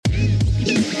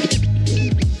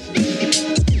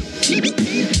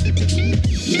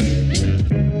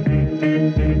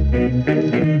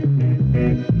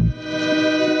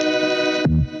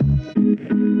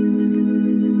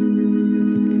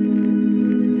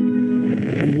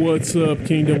What's up,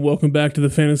 Kingdom? Welcome back to the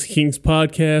Fantasy Kings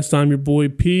podcast. I'm your boy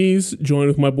Peez, joined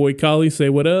with my boy Collin. Say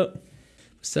what up.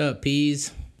 What's up,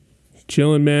 Peez?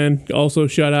 Chilling, man. Also,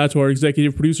 shout out to our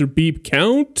executive producer, Beep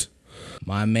Count.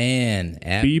 My man.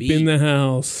 Beep in the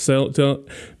house.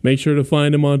 Make sure to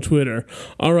find him on Twitter.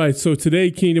 All right, so today,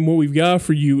 Kingdom, what we've got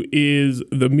for you is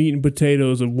the meat and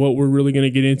potatoes of what we're really going to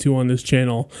get into on this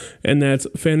channel, and that's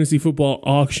fantasy football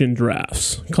auction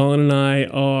drafts. Collin and I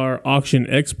are auction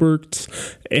experts,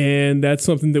 and that's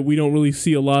something that we don't really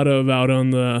see a lot of out on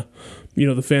the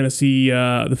fantasy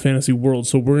world.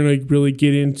 So we're going to really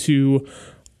get into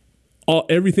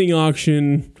everything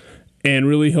auction and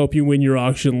really help you win your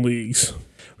auction leagues.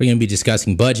 We're going to be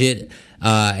discussing budget,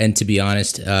 and to be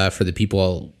honest, for the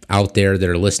people out there that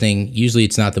are listening, usually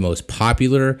it's not the most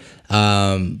popular,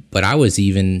 but I was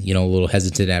even a little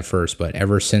hesitant at first. But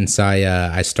ever since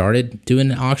I started doing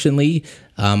an auction league,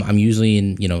 I'm usually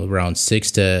in around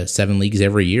 6 to 7 leagues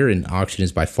every year, and auction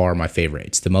is by far my favorite.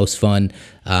 It's the most fun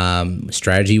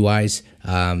strategy wise.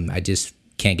 I just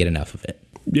can't get enough of it.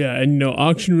 Yeah, and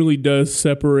auction really does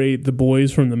separate the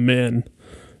boys from the men,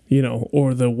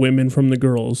 or the women from the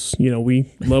girls.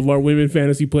 We love our women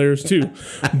fantasy players too.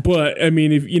 But I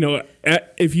mean,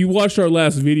 if you watched our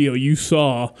last video, you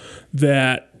saw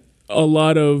that a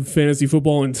lot of fantasy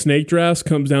football and snake drafts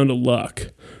comes down to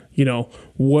luck.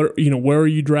 Where are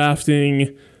you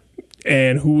drafting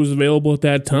and who was available at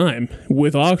that time.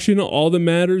 With auction, all that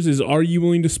matters is, are you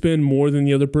willing to spend more than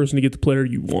the other person to get the player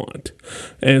you want?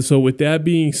 And so with that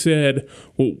being said,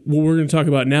 what we're going to talk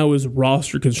about now is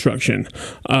roster construction.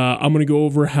 I'm going to go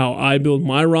over how I build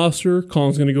my roster.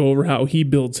 Collin's going to go over how he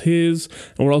builds his.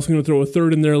 And we're also going to throw a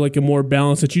third in there, like a more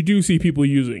balance that you do see people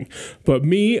using. But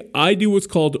me, I do what's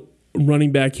called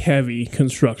running back heavy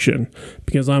construction,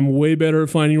 because I'm way better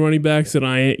at finding running backs than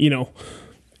I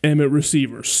am at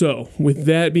receiver. So with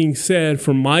that being said,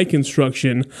 for my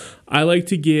construction, I like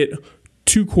to get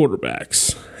 2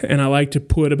 quarterbacks, and I like to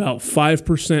put about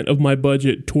 5% of my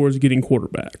budget towards getting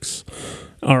quarterbacks.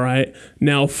 All right.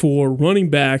 Now for running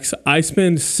backs, I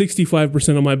spend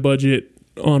 65% of my budget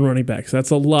on running backs. That's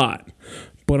a lot,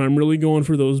 but I'm really going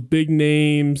for those big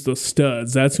names, the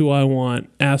studs. That's who I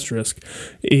want. Asterisk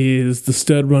is the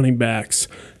stud running backs.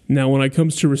 Now, when it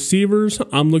comes to receivers,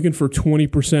 I'm looking for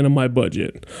 20% of my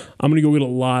budget. I'm going to go get a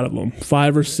lot of them,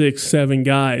 5 or 6, 7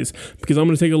 guys, because I'm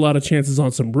going to take a lot of chances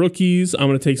on some rookies. I'm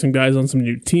going to take some guys on some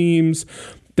new teams.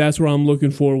 That's where I'm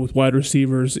looking for with wide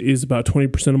receivers, is about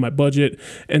 20% of my budget.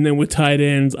 And then with tight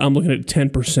ends, I'm looking at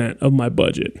 10% of my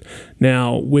budget.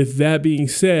 Now, with that being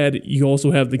said, you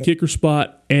also have the kicker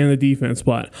spot and the defense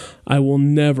spot. I will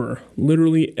never,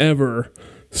 literally ever,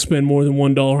 spend more than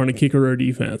 $1 on a kicker or a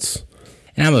defense.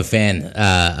 And I'm a fan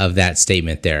of that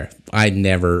statement there. I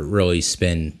never really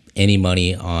spend any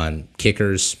money on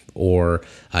kickers or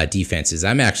defenses.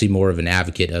 I'm actually more of an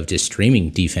advocate of just streaming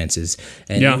defenses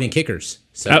and even kickers.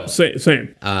 So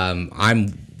same.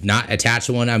 I'm not attached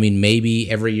to one. I mean,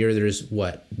 maybe every year there's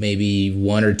maybe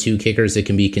 1 or 2 kickers that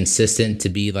can be consistent to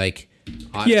be like.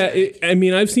 Yeah,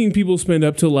 I've seen people spend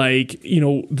up to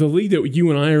the league that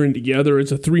you and I are in together,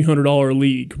 it's a $300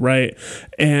 league, right?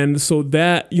 And so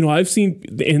that, I've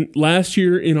seen last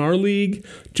year in our league,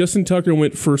 Justin Tucker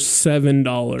went for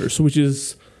 $7, which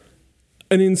is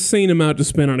an insane amount to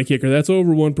spend on a kicker. That's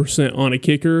over 1% on a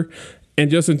kicker. And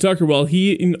Justin Tucker, I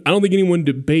don't think anyone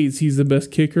debates he's the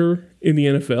best kicker in the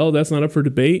NFL. That's not up for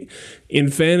debate. In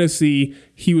fantasy,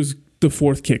 he was the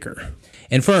 4th kicker.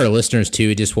 And for our listeners,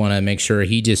 too, I just want to make sure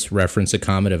he just referenced a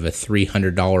comment of a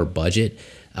 $300 budget.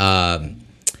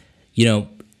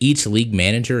 Each league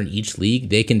manager in each league,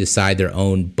 they can decide their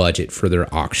own budget for their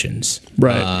auctions.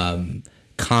 Right.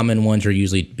 Common ones are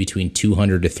usually between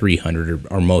 $200 to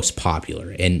 $300 are most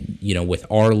popular. And, with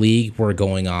our league, we're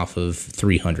going off of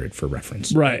 $300 for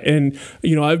reference. Right. And,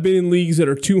 I've been in leagues that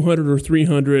are $200 or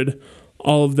 $300.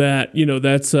 All of that,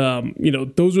 that's,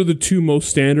 those are the 2 most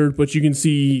standard, but you can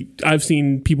see, I've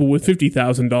seen people with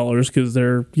 $50,000 because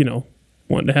they're,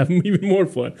 wanting to have even more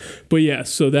fun. But yeah,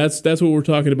 so that's what we're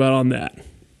talking about on that.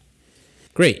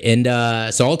 Great. And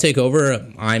so I'll take over.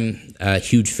 I'm a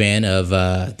huge fan of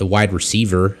the wide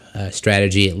receiver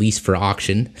strategy, at least for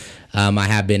auction. I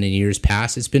have been in years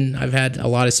past. I've had a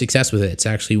lot of success with it. It's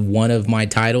actually one of my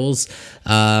titles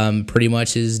pretty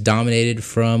much is dominated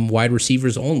from wide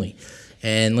receivers only.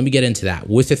 And let me get into that.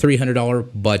 With a $300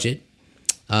 budget,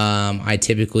 I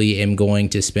typically am going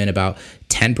to spend about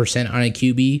 10% on a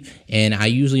QB, and I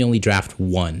usually only draft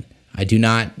 1 I do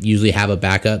not usually have a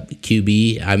backup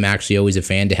QB. I'm actually always a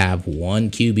fan to have one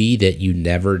QB that you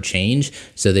never change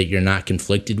so that you're not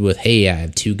conflicted with, hey, I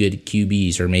have two good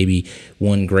QBs or maybe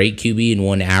one great QB and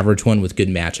one average one with good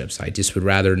matchups. I just would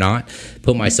rather not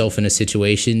put myself in a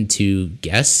situation to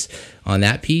guess on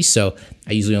that piece. So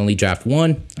I usually only draft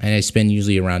one, and I spend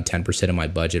usually around 10% of my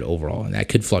budget overall, and that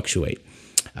could fluctuate.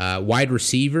 Wide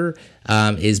receiver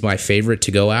is my favorite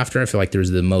to go after. I feel like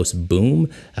there's the most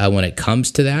boom when it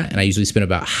comes to that, and I usually spend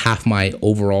about half my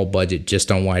overall budget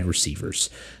just on wide receivers,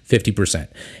 50%.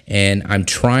 And I'm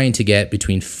trying to get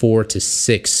between 4 to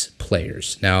 6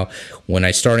 players. Now, when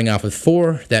I'm starting off with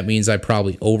 4, that means I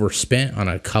probably overspent on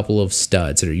a couple of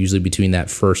studs that are usually between that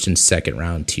first and second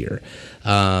round tier.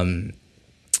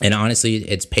 And honestly,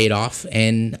 it's paid off,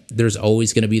 and there's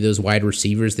always going to be those wide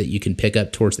receivers that you can pick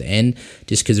up towards the end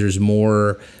just because there's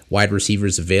more wide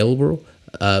receivers available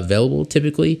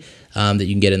typically that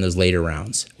you can get in those later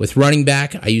rounds. With running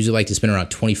back, I usually like to spend around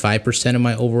 25% of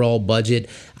my overall budget.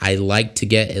 I like to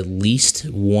get at least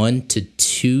 1 to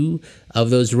 2 of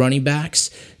those running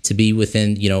backs to be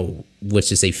within, let's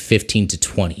just say 15 to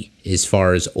 20 as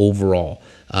far as overall,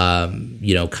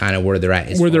 kind of where they're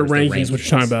at. Where their rankings, what you're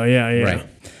talking about, yeah. Right.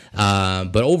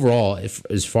 But overall,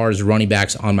 as far as running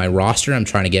backs on my roster, I'm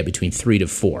trying to get between 3 to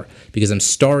 4 because I'm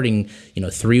starting,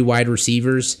 3 wide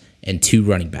receivers and 2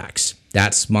 running backs.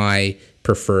 That's my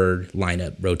preferred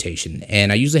lineup rotation.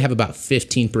 And I usually have about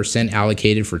 15%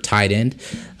 allocated for tight end,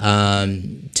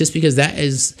 just because that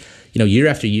is, year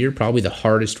after year, probably the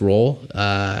hardest role,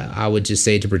 I would just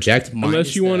say, to project.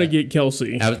 Unless you want to get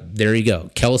Kelsey. There you go.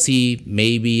 Kelsey,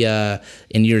 maybe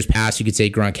in years past, you could say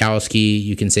Gronkowski.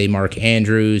 You can say Mark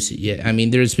Andrews. Yeah, I mean,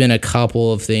 there's been a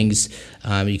couple of things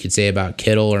you could say about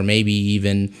Kittle or maybe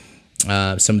even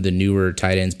some of the newer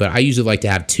tight ends. But I usually like to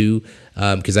have 2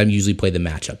 because I usually play the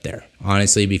matchup there,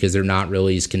 honestly, because they're not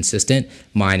really as consistent,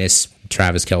 minus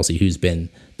Travis Kelsey, who's been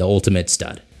the ultimate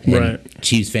stud. And right.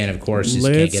 Chiefs fan, of course, just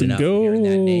can't get enough of hearing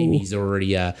that name. He's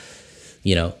already,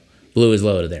 blew his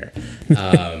load there.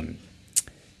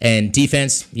 And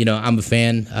defense, I'm a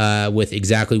fan with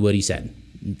exactly what he said.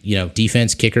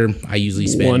 Defense, kicker, I usually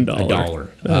spend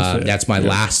 $1. That's my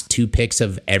last 2 picks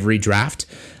of every draft.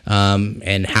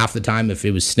 And half the time, if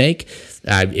it was snake,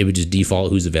 it would just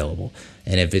default who's available.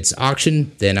 And if it's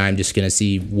auction, then I'm just going to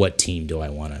see what team do I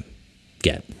want to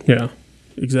get. Yeah,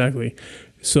 exactly.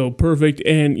 So perfect.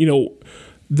 And,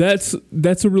 that's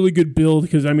a really good build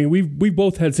because, I mean, we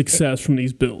both had success from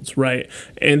these builds, right?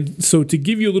 And so to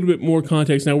give you a little bit more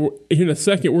context, now in a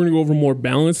second, we're going to go over a more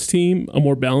balanced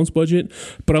budget,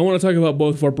 but I want to talk about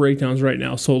both of our breakdowns right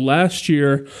now. So last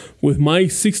year, with my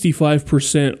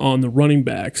 65% on the running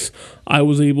backs, I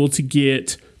was able to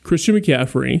get Christian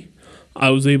McCaffrey. I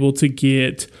was able to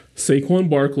get Saquon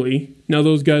Barkley. Now,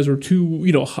 those guys are two,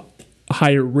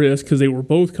 higher risk because they were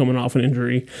both coming off an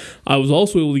injury. I was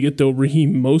also able to get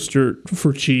Raheem Mostert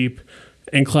for cheap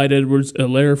and Clyde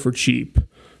Edwards-Helaire for cheap.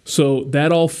 So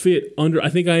that all fit under. I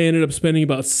think I ended up spending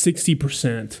about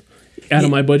 60% out of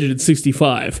my budget at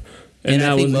 65%. And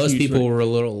I think most people were a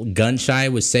little gun shy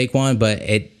with Saquon, but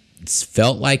it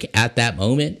felt like at that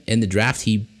moment in the draft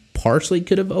he partially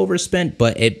could have overspent,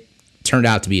 but it turned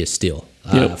out to be a steal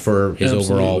for his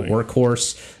overall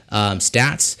workhorse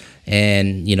stats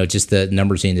and just the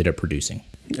numbers he ended up producing.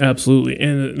 Absolutely.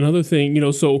 And another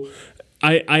thing, so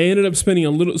I ended up spending a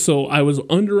little, so I was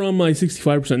under on my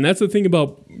 65%. And that's the thing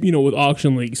about, with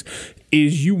auction leagues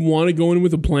is you want to go in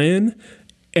with a plan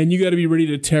and you got to be ready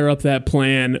to tear up that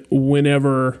plan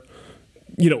whenever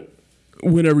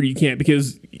you can,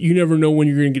 because you never know when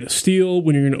you're going to get a steal,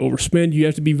 when you're going to overspend. You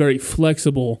have to be very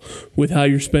flexible with how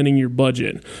you're spending your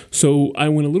budget. So I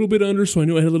went a little bit under, so I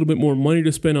knew I had a little bit more money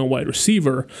to spend on wide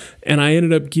receiver, and I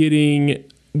ended up getting,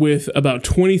 with about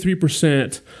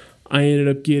 23%, I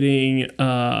ended up getting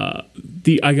I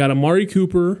got Amari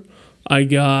Cooper, I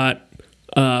got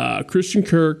Christian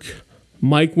Kirk,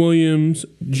 Mike Williams,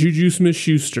 Juju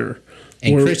Smith-Schuster.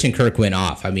 And Christian Kirk went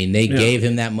off. I mean, they gave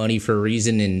him that money for a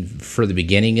reason, and for the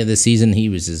beginning of the season, he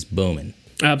was just booming.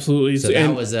 Absolutely. So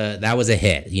that was a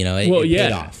hit. It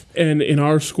paid off. And in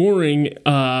our scoring,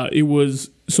 it was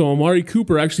Amari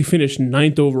Cooper actually finished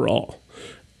 9th overall,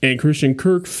 and Christian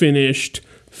Kirk finished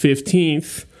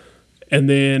 15th. And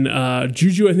then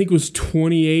Juju, I think, was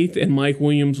 28th, and Mike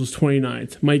Williams was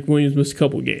 29th. Mike Williams missed a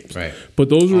couple games. Right. But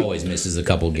those are always misses a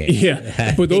couple games.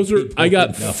 Yeah. But those are I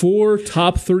got 4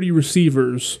 top 30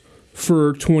 receivers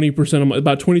for 20% of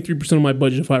about 23% of my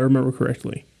budget, if I remember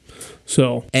correctly.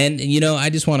 So, and I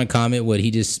just want to comment what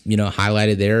he just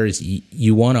highlighted there is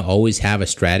you want to always have a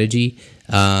strategy,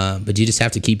 but you just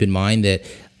have to keep in mind that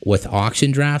with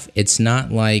auction draft, it's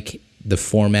not like the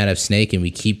format of Snake, and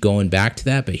we keep going back to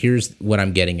that. But here's what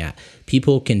I'm getting at.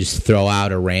 People can just throw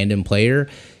out a random player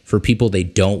for people they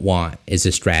don't want as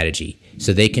a strategy.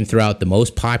 So they can throw out the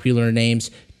most popular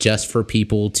names just for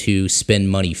people to spend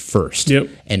money first,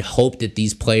 and hope that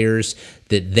these players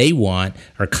that they want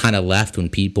are kind of left when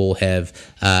people have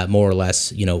more or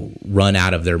less, run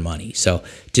out of their money. So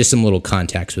just some little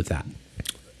context with that.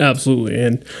 Absolutely.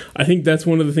 And I think that's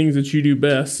one of the things that you do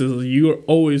best is you are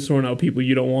always throwing out people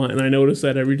you don't want. And I notice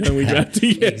that every time we draft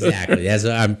together. Exactly. That's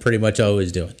what I'm pretty much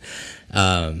always doing.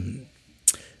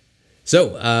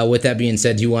 So with that being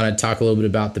said, do you want to talk a little bit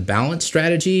about the balance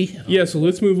strategy? Yeah, so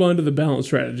let's move on to the balance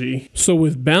strategy. So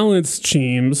with balanced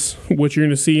teams, what you're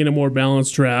going to see in a more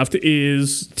balanced draft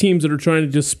is teams that are trying to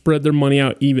just spread their money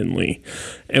out evenly.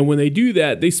 And when they do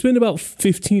that, they spend about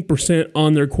 15%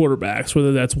 on their quarterbacks,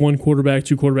 whether that's one quarterback,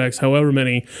 two quarterbacks, however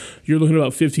many, you're looking at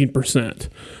about 15%.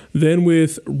 Then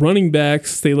with running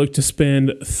backs, they look to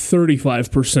spend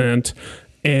 35%.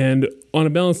 And on a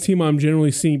balanced team, I'm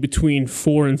generally seeing between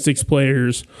 4 and 6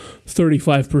 players,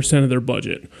 35% of their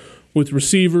budget. With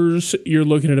receivers, you're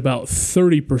looking at about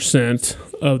 30%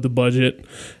 of the budget.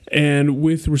 And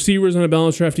with receivers on a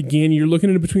balanced draft, again, you're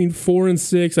looking at between 4 and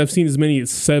 6. I've seen as many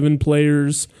as 7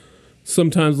 players,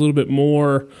 sometimes a little bit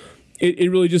more.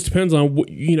 It really just depends on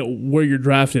where you're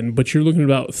drafting, but you're looking at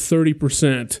about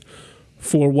 30%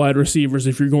 for wide receivers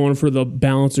if you're going for the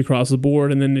balance across the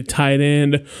board. And then the tight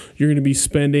end, you're going to be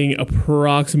spending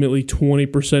approximately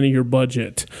 20% of your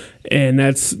budget. And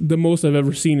that's the most I've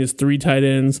ever seen is 3 tight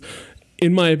ends.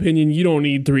 In my opinion, you don't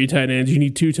need 3 tight ends. You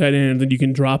need 2 tight ends, and you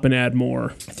can drop and add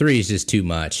more. 3 is just too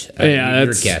much. Yeah,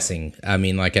 you're guessing. I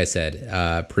mean, like I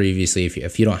said previously,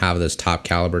 if you don't have those top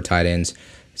caliber tight ends,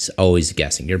 it's always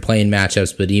guessing. You're playing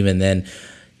matchups, but even then,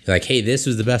 you're like, hey, this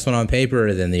was the best one on paper,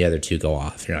 and then the other 2 go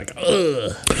off. You're like,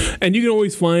 ugh. And you can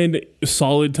always find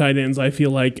solid tight ends, I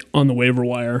feel like, on the waiver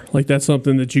wire. Like, that's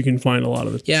something that you can find a lot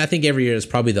of. Yeah, I think every year is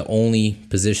probably the only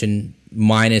position,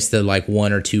 minus the,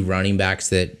 1 or 2 running backs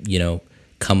that,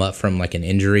 come up from, an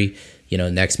injury,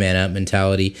 next man up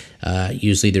mentality.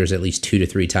 Usually there's at least 2 to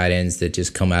 3 tight ends that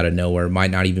just come out of nowhere,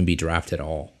 might not even be drafted at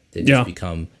all. They just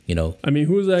become, I mean,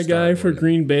 who was that guy for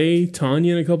Green Bay,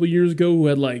 Tanyan, a couple years ago, who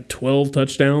had 12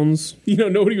 touchdowns?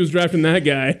 Nobody was drafting that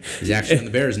guy. He's actually on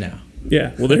the Bears now.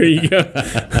 Yeah, well, there you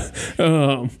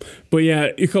go. But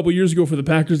yeah, a couple years ago for the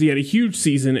Packers, he had a huge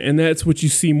season, and that's what you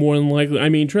see more than likely. I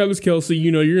mean, Travis Kelce,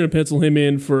 you're going to pencil him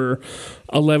in for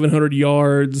 1,100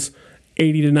 yards,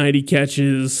 80 to 90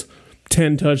 catches,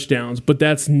 10 touchdowns, but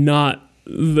that's not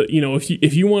the,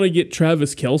 if you want to get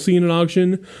Travis Kelce in an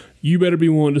auction, you better be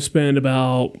willing to spend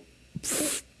about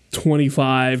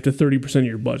 25 to 30% of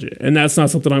your budget. And that's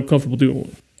not something I'm comfortable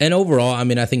doing. And overall, I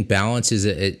mean, I think balance is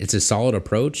it's a solid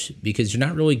approach because you're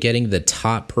not really getting the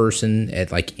top person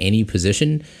at any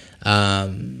position.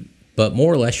 But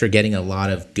more or less you're getting a lot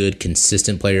of good,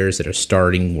 consistent players that are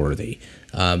starting worthy.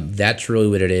 That's really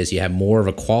what it is. You have more of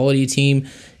a quality team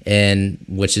and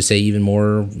which to say even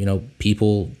more,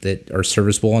 people that are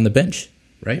serviceable on the bench.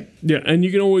 Right. Yeah, and you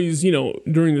can always,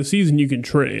 during the season you can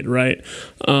trade, right?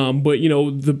 But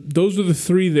those are the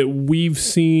 3 that we've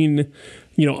seen.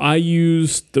 I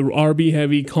use the RB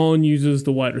heavy. Collin uses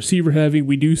the wide receiver heavy.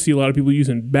 We do see a lot of people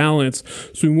using balance.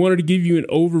 So we wanted to give you an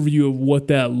overview of what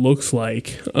that looks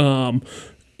like. In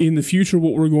the future,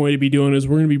 what we're going to be doing is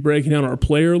we're going to be breaking down our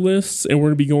player lists, and we're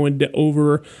going to be going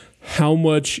over how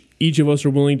much each of us are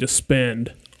willing to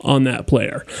spend on that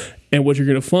player. And what you're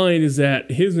going to find is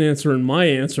that his answer and my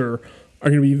answer are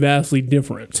going to be vastly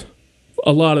different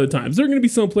a lot of the times. There are going to be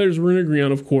some players we're going to agree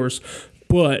on, of course,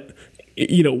 but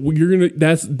you're going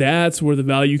to that's where the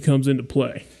value comes into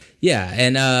play. Yeah,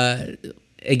 and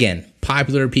again,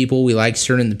 popular people, we like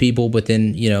certain people, but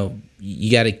then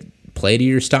you got to play to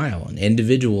your style and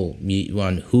individual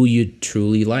on who you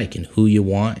truly like and who you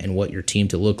want and what your team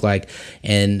to look like.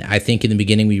 And I think in the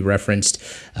beginning we referenced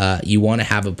you want to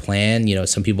have a plan.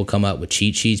 Some people come up with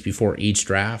cheat sheets before each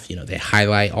draft. They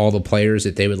highlight all the players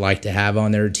that they would like to have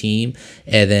on their team.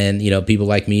 And then, people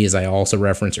like me, as I also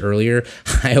referenced earlier,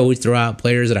 I always throw out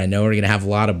players that I know are going to have a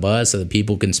lot of buzz so that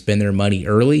people can spend their money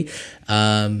early.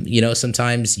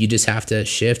 Sometimes you just have to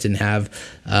shift and have,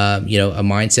 a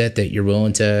mindset that you're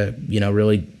willing to,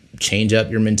 really change up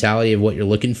your mentality of what you're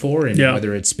looking for, and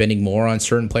whether it's spending more on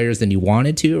certain players than you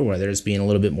wanted to, or whether it's being a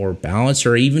little bit more balanced,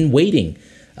 or even waiting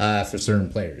for certain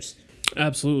players.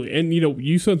 Absolutely. And,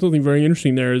 you said something very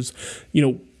interesting there is,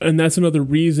 and that's another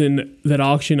reason that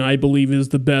auction, I believe, is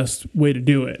the best way to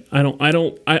do it.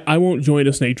 I won't join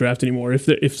a snake draft anymore.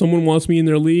 If someone wants me in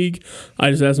their league,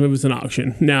 I just ask them if it's an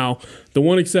auction. Now, the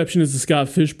one exception is the Scott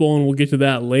Fishbowl, and we'll get to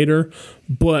that later.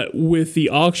 But with the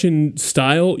auction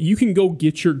style, you can go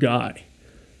get your guy.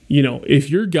 If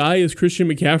your guy is Christian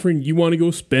McCaffrey and you want to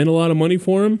go spend a lot of money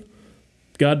for him,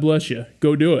 God bless you.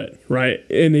 Go do it, right?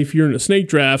 And if you're in a snake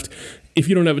draft, if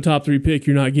you don't have a top 3 pick,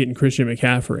 you're not getting Christian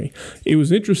McCaffrey. It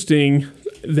was interesting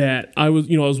that I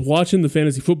was watching the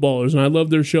Fantasy Footballers, and I love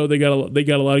their show. They got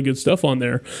a lot of good stuff on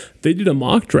there. They did a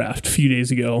mock draft a few days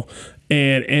ago,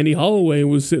 and Andy Holloway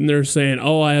was sitting there saying,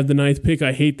 "Oh, I have the 9th pick.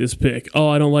 I hate this pick. Oh,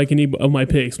 I don't like any of my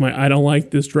picks. I don't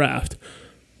like this draft."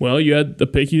 Well, you had the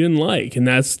pick you didn't like, and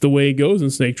that's the way it goes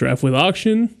in snake draft. With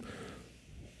auction,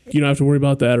 you don't have to worry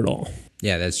about that at all.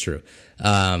 Yeah, that's true.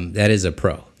 That is a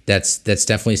pro. That's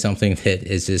definitely something that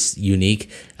is just unique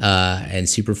and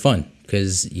super fun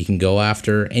because you can go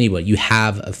after anybody. You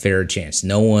have a fair chance.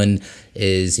 No one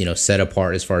is set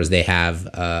apart as far as they have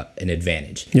an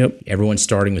advantage. Yep. Everyone's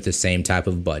starting with the same type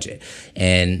of budget,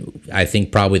 and I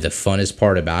think probably the funnest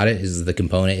part about it is the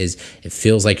component is it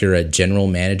feels like you're a general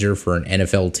manager for an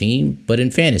NFL team, but in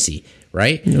fantasy.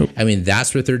 Right? Yep. I mean,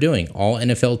 that's what they're doing. All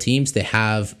NFL teams, they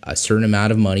have a certain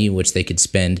amount of money in which they could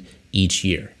spend each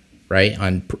year, right,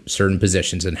 on certain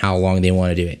positions and how long they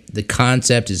want to do it. The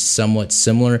concept is somewhat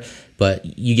similar,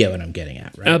 but you get what I'm getting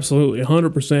at, right? Absolutely,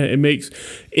 100%.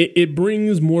 It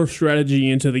brings more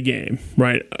strategy into the game,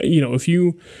 right? If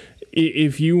you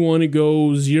want to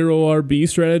go 0 RB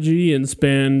strategy and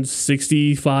spend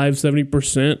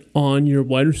 65-70% on your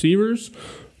wide receivers,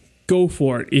 go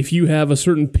for it. If you have a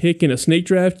certain pick in a snake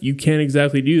draft, you can't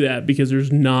exactly do that because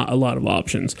there's not a lot of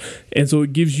options. And so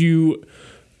it gives you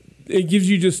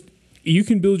just, you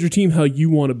can build your team how you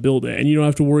want to build it, and you don't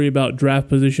have to worry about draft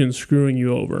positions screwing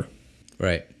you over.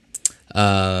 Right.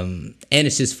 And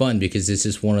it's just fun because it's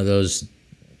just one of those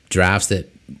drafts that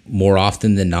more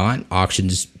often than not,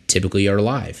 auctions typically are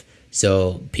live.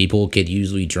 So people could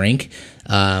usually drink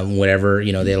whatever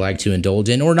they like to indulge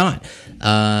in or not.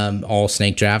 All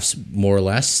snake drafts, more or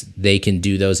less, they can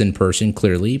do those in person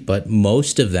clearly, but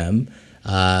most of them,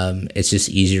 it's just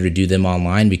easier to do them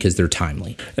online because they're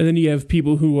timely. And then you have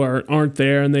people who aren't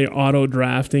there and they auto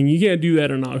drafting. You can't do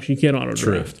that in auction. You can't auto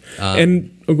draft.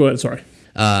 Go ahead. Sorry.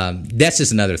 That's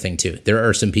just another thing too. There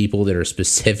are some people that are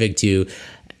specific to.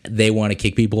 They want to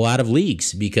kick people out of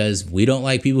leagues because we don't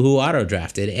like people who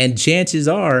auto-drafted. And chances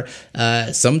are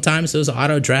sometimes those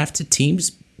auto-drafted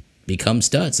teams become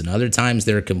studs, and other times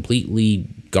they're completely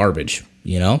garbage,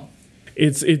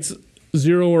 It's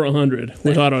 0 or 100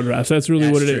 with auto-drafts. That's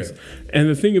really what it is. And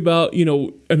the thing about,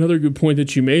 another good point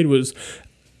that you made was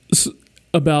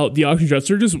about the auction drafts.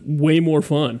 They're just way more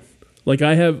fun. Like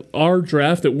I have our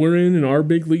draft that we're in our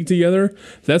big league together.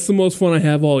 That's the most fun I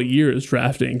have all year is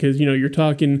drafting because you're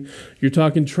talking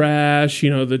trash.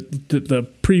 The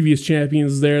previous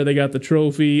champions there, they got the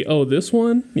trophy. Oh, this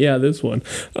one, yeah, this one.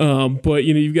 But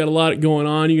you've got a lot going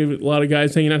on. You have a lot of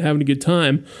guys hanging out having a good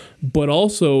time. But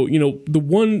also,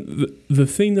 the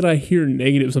thing that I hear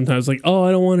negative sometimes, like, oh,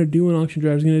 I don't want to do an auction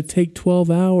draft. It's going to take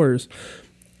 12 hours.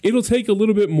 It'll take a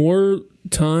little bit more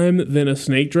time than a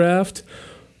snake draft.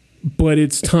 But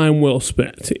it's time well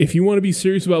spent. If you want to be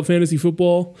serious about fantasy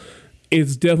football,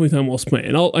 it's definitely time well spent.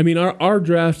 And our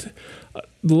draft,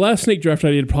 the last snake draft I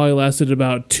did probably lasted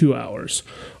about 2 hours.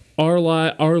 Our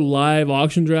live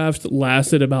auction draft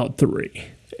lasted about 3.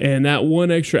 And that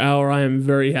 1 extra hour I am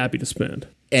very happy to spend.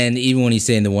 And even when he's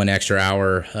saying the 1 extra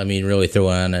hour, really throw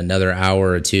on another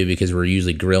hour or two because we're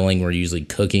usually grilling, we're usually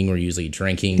cooking, we're usually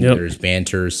drinking, Yep. There's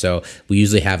banter. So we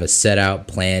usually have a set out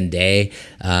planned day.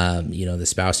 The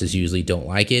spouses usually don't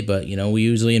like it, but, we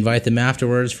usually invite them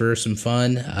afterwards for some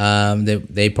fun that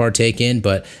they partake in.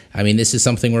 But, this is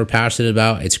something we're passionate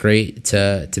about. It's great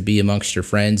to be amongst your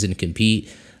friends and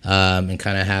compete and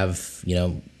kind of have,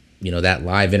 that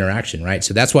live interaction, right?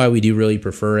 So that's why we do really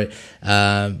prefer it.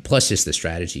 Plus just the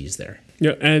strategy is there.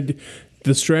 Yeah, and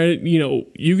the strategy,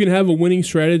 you can have a winning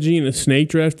strategy in a snake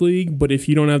draft league, but if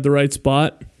you don't have the right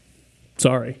spot,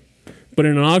 sorry. But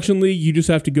in an auction league, you just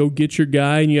have to go get your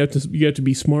guy, and you have to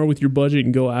be smart with your budget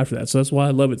and go after that. So that's why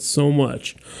I love it so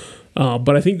much.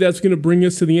 But I think that's going to bring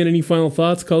us to the end. Any final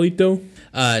thoughts, Carlito?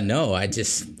 No,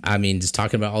 just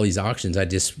talking about all these auctions, I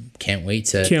just can't wait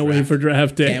to. Can't wait for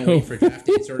draft day. Can't wait for draft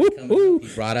day. It's already coming up. You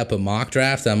brought up a mock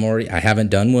draft. I haven't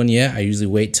done one yet. I usually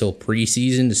wait till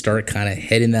preseason to start kind of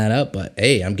heading that up. But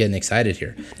hey, I'm getting excited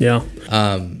here. Yeah.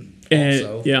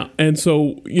 Also, and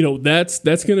so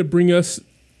that's going to bring us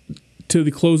to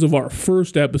the close of our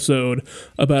first episode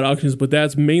about auctions. But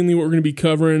that's mainly what we're going to be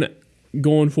covering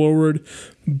going forward.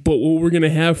 But what we're going to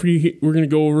have for you, we're going to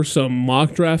go over some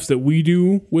mock drafts that we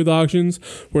do with auctions.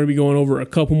 We're going to be going over a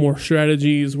couple more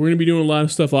strategies. We're going to be doing a lot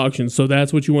of stuff auctions. So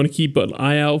that's what you want to keep an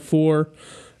eye out for.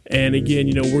 And again,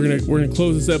 we're gonna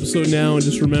close this episode now, and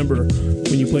just remember,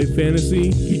 when you play fantasy,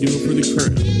 you do it for the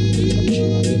crown.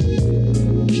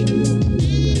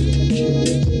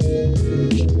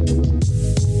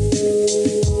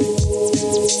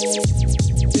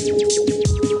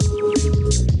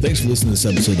 Thanks for listening to this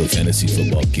episode of Fantasy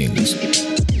Football Kings.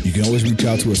 You can always reach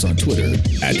out to us on Twitter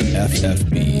at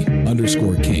FFB_Kings,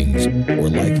 or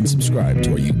like and subscribe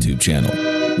to our YouTube channel.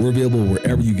 We're available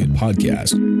wherever you get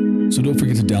podcasts. So don't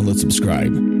forget to download,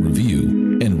 subscribe,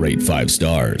 review, and rate 5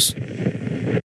 stars.